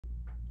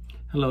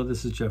Hello,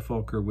 this is Geoff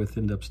with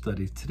In-Depth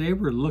Studies. Today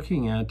we're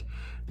looking at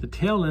the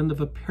tail end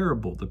of a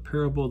parable, the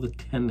parable of the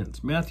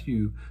tenants,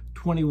 Matthew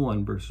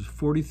 21, verses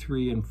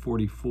 43 and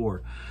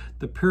 44.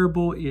 The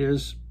parable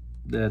is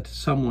that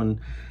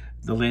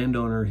the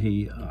landowner,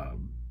 he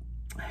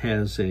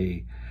has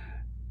a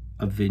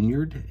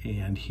vineyard,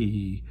 and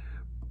he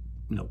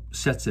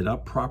sets it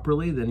up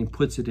properly. Then he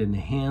puts it in the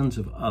hands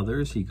of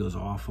others. He goes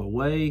off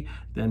away.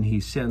 Then he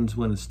sends,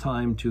 when it's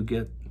time to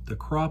get the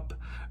crop,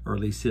 or at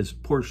least his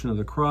portion of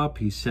the crop,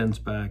 he sends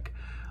back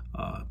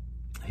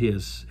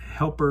his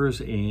helpers,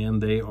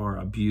 and they are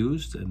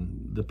abused.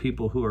 And the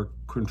people who are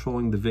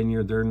controlling the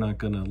vineyard, they're not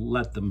going to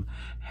let them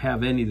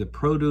have any of the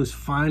produce.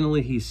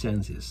 Finally, he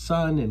sends his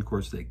son, and of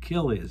course they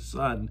kill his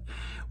son,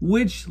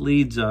 which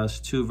leads us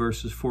to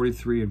verses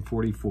 43 and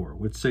 44,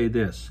 which say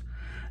this: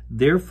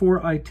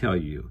 "Therefore I tell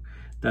you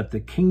that the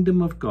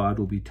kingdom of God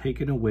will be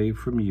taken away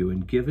from you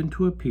and given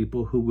to a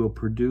people who will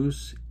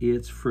produce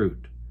its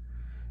fruit.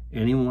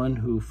 Anyone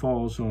who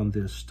falls on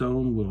this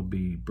stone will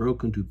be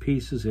broken to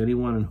pieces.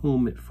 Anyone on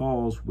whom it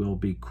falls will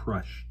be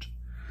crushed."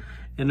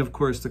 And of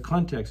course, the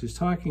context is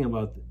talking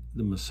about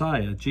the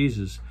Messiah,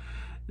 Jesus,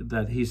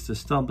 that he's the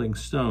stumbling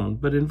stone.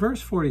 But in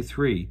verse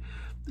 43,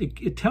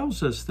 it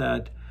tells us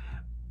that,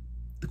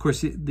 of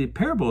course, the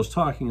parable is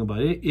talking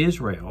about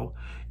Israel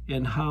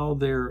and how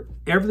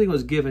everything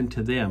was given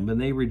to them,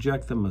 and they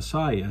reject the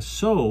Messiah.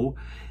 So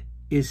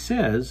it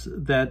says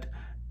that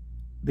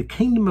the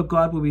kingdom of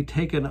God will be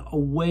taken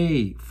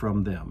away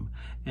from them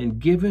and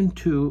given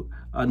to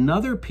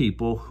another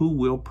people who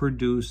will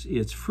produce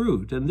its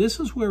fruit. And this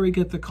is where we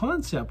get the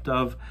concept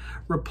of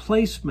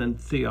replacement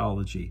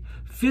theology.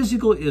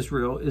 Physical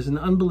Israel is an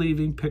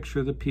unbelieving picture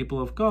of the people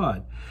of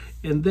God,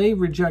 and they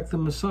reject the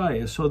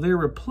Messiah. So they're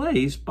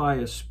replaced by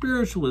a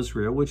spiritual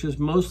Israel, which is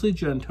mostly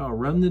Gentile,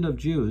 remnant of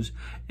Jews,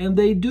 and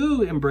they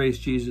do embrace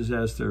Jesus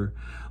as their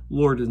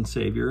Lord and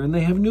Savior, and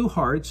they have new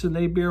hearts, and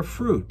they bear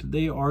fruit.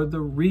 They are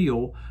the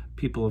real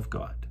people of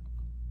God.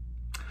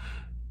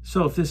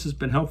 So if this has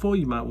been helpful,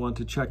 you might want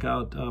to check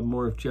out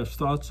more of Geoff's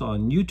thoughts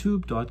on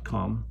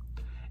youtube.com,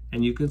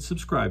 and you can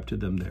subscribe to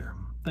them there.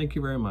 Thank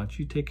you very much.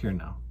 You take care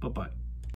now. Bye-bye.